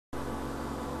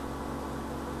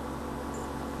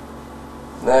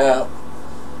Now,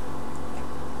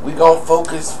 we gonna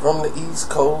focus from the East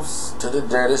Coast to the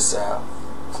dirty South.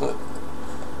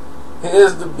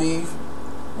 Here's the beef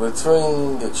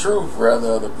between, the truth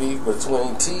rather, the beef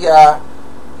between T.I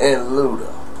and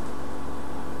Luda.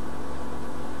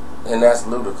 And that's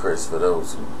Ludacris for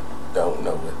those who don't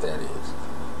know what that is.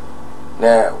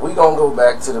 Now, we gonna go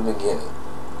back to the beginning.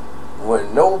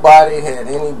 When nobody had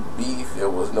any beef,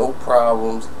 there was no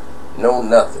problems, no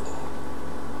nothing.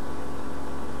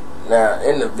 Now,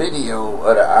 in the video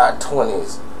of the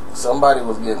I-20s, somebody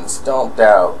was getting stomped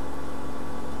out,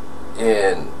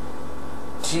 and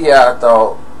T.I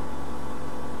thought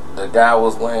the guy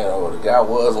was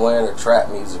wearing a trap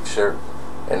music shirt,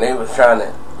 and they was trying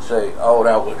to say, oh,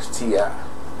 that was T.I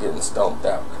getting stomped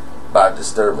out by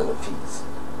disturbing the peace.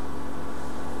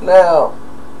 Now,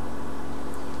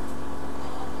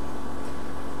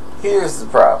 here's the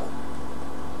problem.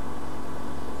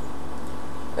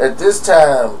 At this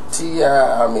time,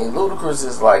 Ludacris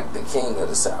is like the king of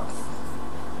the South.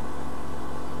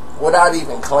 Without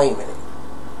even claiming it.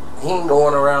 He ain't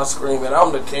going around screaming,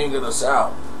 I'm the king of the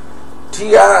South.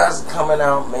 T.I.'s coming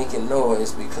out making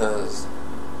noise because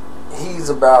he's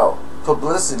about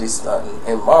publicity stunting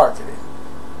and marketing.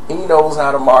 He knows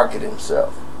how to market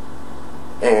himself.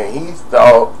 And he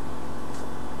thought,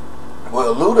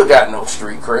 well, Luda got no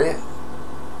street cred.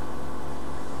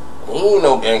 He ain't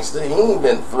no gangster. He ain't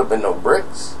been flipping no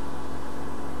bricks.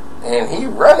 And he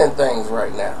running things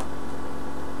right now.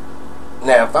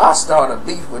 Now, if I start a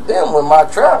beef with them when my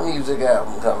trap music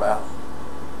album come out,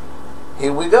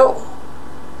 here we go.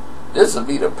 This will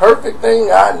be the perfect thing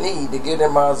I need to get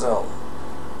in my zone.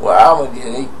 Well, I'm going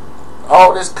to get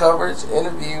all this coverage,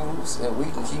 interviews, and we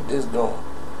can keep this going.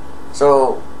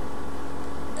 So,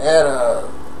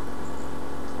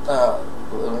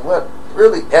 what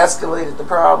really escalated the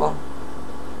problem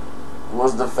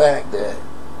was the fact that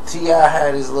T.I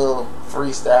had his little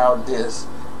freestyle diss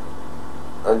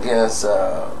against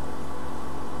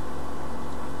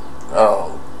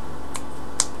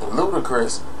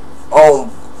Ludacris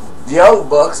on Young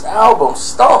Buck's album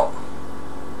Stomp.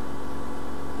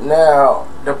 Now,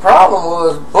 the problem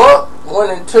was Buck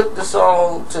went and took the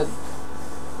song to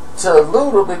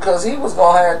Luda because he was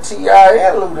going to have T.I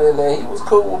and Luda in there. He was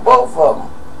cool with both of them.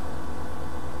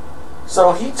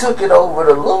 So he took it over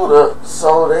to Luda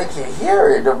so they could hear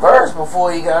it, the verse,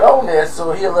 before he got on there,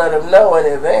 so he'll let him know in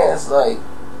advance, like,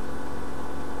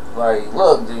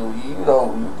 look, dude, you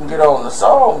can get on the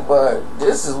song, but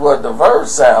this is what the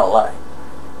verse sound like.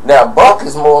 Now, Buck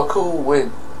is more cool with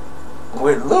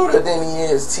Luda than he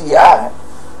is T.I.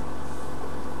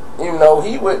 You know,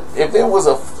 he would, if it was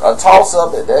a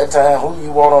toss-up at that time, who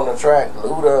you want on the track,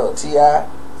 Luda or T.I.,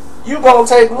 you gonna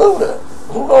take Luda.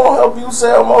 Who gonna help you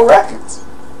sell more records?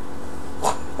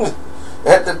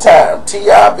 At the time,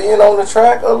 T.I being on the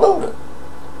track or Luda.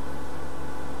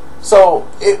 So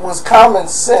it was common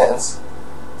sense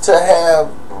to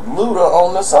have Luda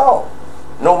on the song,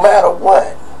 no matter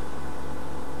what.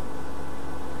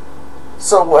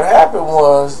 So what happened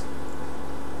was,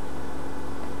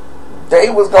 they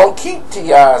was gonna keep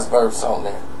T.I.'s verse on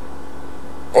there,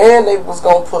 and they was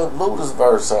gonna put Luda's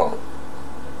verse on it.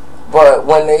 But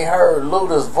when they heard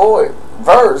Luda's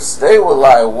verse, they were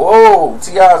like, whoa,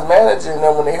 T.I.'s manager. And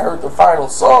then when they heard the final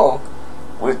song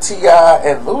with T.I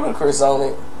and Ludacris on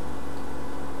it,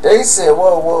 they said,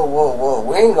 whoa,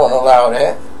 we ain't going to allow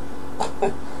that.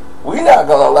 We not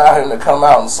going to allow him to come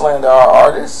out and slander our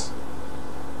artists.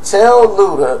 Tell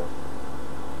Luda,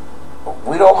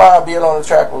 we don't mind being on the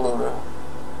track with Luda.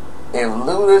 If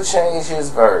Luda changed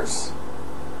his verse,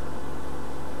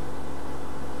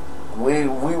 we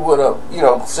would have,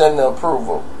 sent the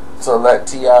approval to let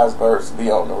T.I.'s verse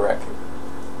be on the record.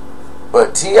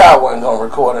 But T.I wasn't going to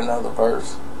record another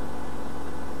verse.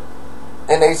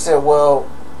 And they said, well,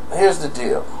 here's the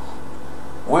deal.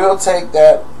 We'll take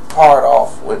that part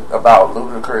off about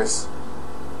Ludacris.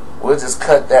 We'll just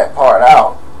cut that part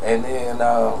out. And then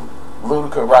Luda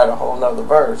could write a whole nother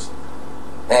verse.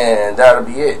 And that'll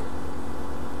be it.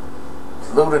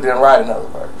 Luda didn't write another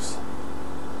verse.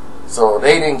 So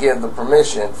they didn't give the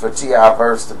permission for T.I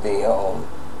verse to be on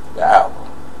the album.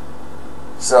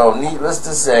 So needless to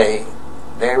say,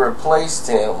 they replaced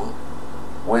him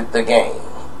with The Game.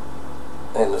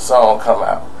 And the song come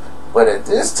out. But at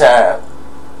this time,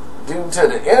 due to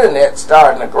the internet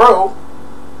starting to grow,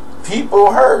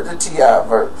 people heard the T.I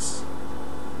verse.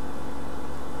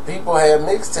 People had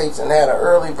mixtapes and had an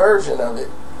early version of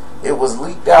it. It was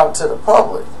leaked out to the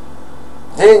public.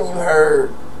 Then you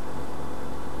heard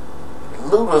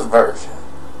Luda's version,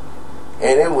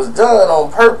 and it was done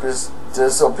on purpose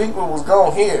so people was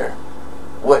gonna hear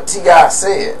what T.I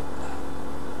said.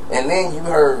 And then you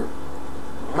heard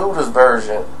Luda's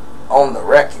version on the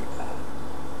record.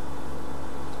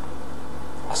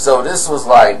 So this was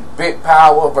like Big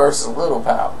Power versus Little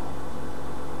Power.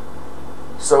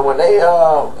 So when they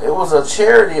it was a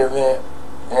charity event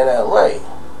in LA.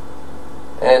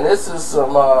 And this is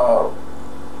some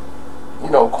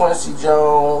Quincy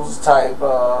Jones type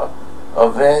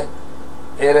event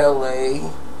in LA,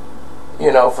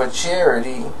 for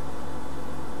charity.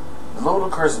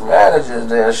 Ludacris managers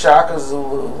there, Shaka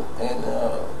Zulu and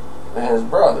his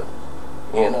brother,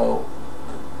 And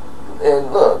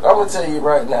look, I'm gonna tell you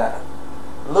right now,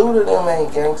 Luda them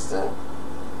ain't gangster,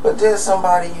 but there's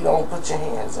somebody you don't put your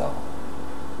hands on.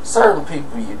 Certain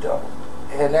people you don't,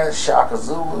 and that's Shaka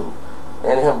Zulu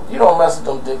and him. You don't mess with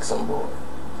them Dixon boys.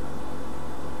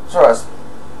 Trust me,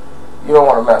 you don't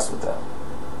want to mess with them.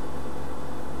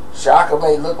 Shaka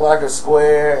may look like a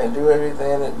square and do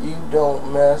everything, that you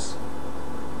don't mess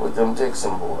with them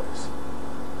Dixon boys.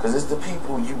 Because it's the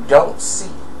people you don't see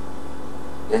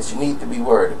that you need to be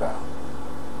worried about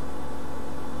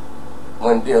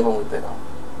when dealing with them.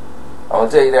 I'm going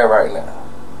to tell you that right now.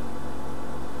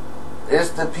 It's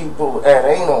the people that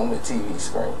ain't on the TV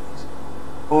screens,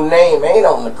 whose name ain't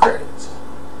on the credits,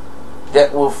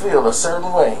 that will feel a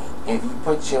certain way if you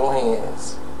put your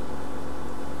hands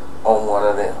on one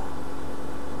of them.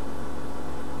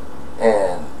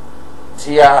 And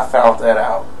T.I found that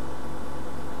out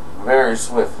very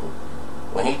swiftly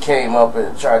when he came up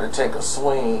and tried to take a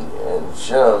swing and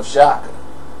shove Shaka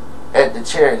at the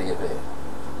charity event.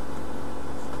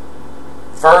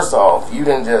 First off, you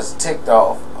done just ticked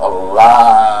off a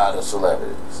lot of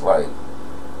celebrities like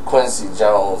Quincy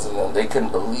Jones and them. They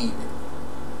couldn't believe it.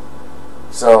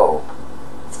 So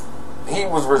he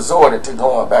was resorted to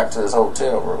going back to his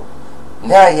hotel room.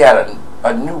 Now he had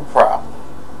a new problem.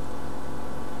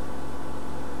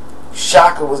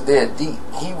 Shaka was there deep.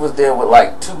 He was there with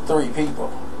like 2-3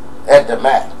 people at the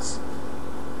max,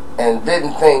 and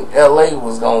didn't think LA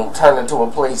was going to turn into a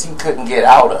place he couldn't get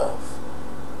out of.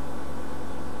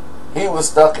 He was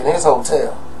stuck in his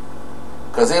hotel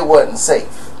because it wasn't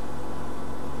safe.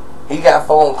 He got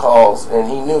phone calls and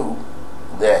he knew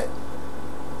that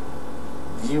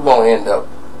you going to end up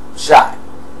shot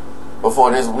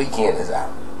before this weekend is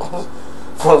out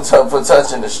for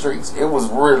touching the streets. It was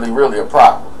really, really a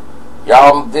problem.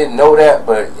 Y'all didn't know that,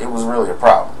 but it was really a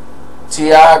problem.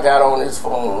 T.I got on his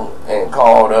phone and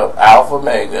called up Alpha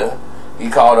Mega. He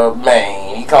called up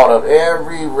Maine. He called up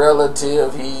every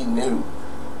relative he knew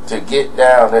to get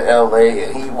down to L.A.,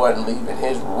 and he wasn't leaving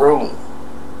his room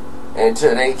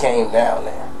until they came down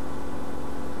there,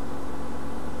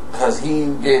 because he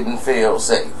didn't feel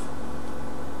safe.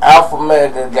 Alpha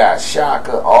Mega got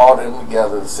Shaka, all them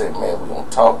together, and said, man, we're going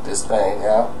to talk this thing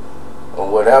out.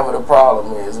 And whatever the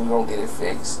problem is, we're going to get it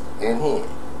fixed in here.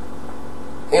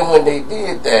 And when they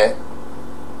did that,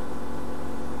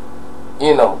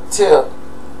 Tip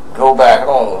go back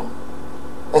home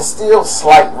and still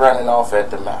slight running off at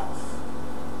the mouth.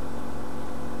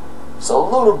 So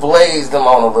Luda blazed him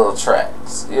on the little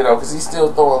tracks, because he's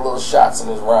still throwing little shots in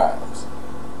his rhymes.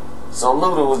 So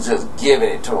Luda was just giving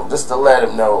it to him, just to let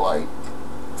him know, like,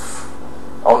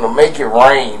 on the Make It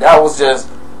Rain, that was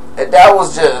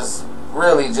just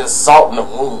really just salt in the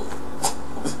wound.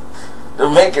 The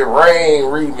Make It Rain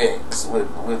remix with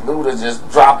Luda just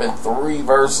dropping 3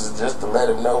 verses just to let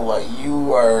him know, like,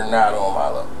 you are not on my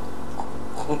level.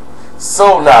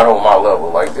 So not on my level.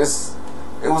 Like, this,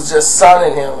 it was just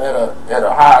sunning him at a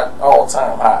high,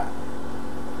 all-time high.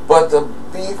 But the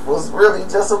beef was really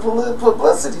just a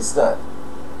publicity stunt.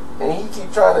 And he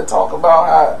keep trying to talk about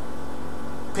how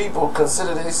people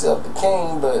consider themselves the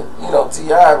king, but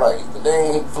T.I, like,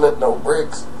 they ain't flip no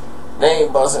bricks, they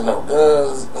ain't busting no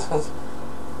guns.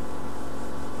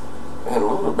 And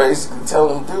Luda basically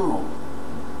telling him, dude,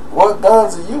 what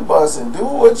guns are you busting? Do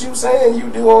what you saying you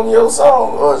do on your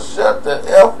song, or shut the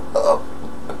F up.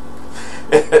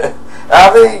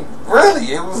 I mean,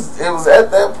 really, it was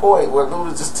at that point where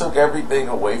Luda just took everything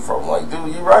away from him. Like,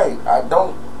 dude, you're right, I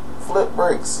don't flip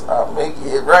bricks, I make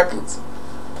hit records.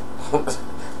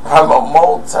 I'm a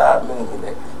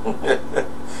multi-millionaire.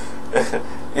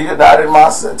 You're not in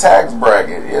my tax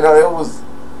bracket. It was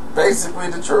basically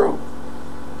the truth.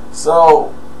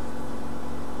 So,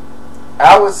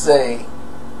 I would say,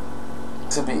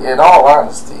 to be, in all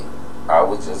honesty, I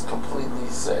would just completely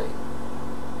say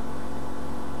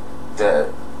that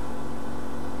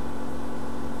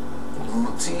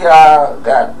T.I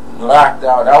got knocked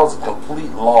out. That was a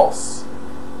complete loss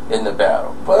in the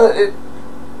battle. But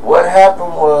what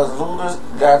happened was Luda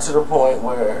got to the point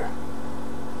where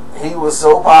he was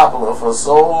so popular for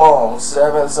so long,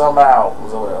 7 some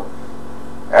albums or whatever,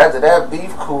 After that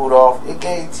beef cooled off, it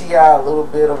gave T.I a little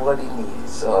bit of what he needed.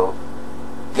 So,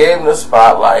 gave him the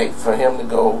spotlight for him to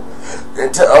go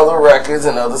into other records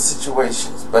and other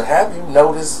situations. But have you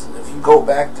noticed, if you go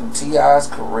back through T.I.'s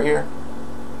career,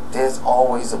 there's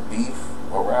always a beef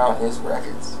around his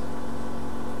records?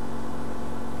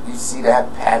 You see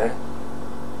that pattern?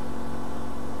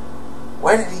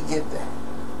 Where did he get that?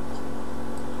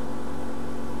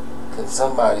 Can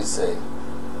somebody say,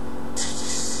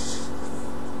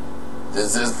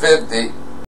 this is 50?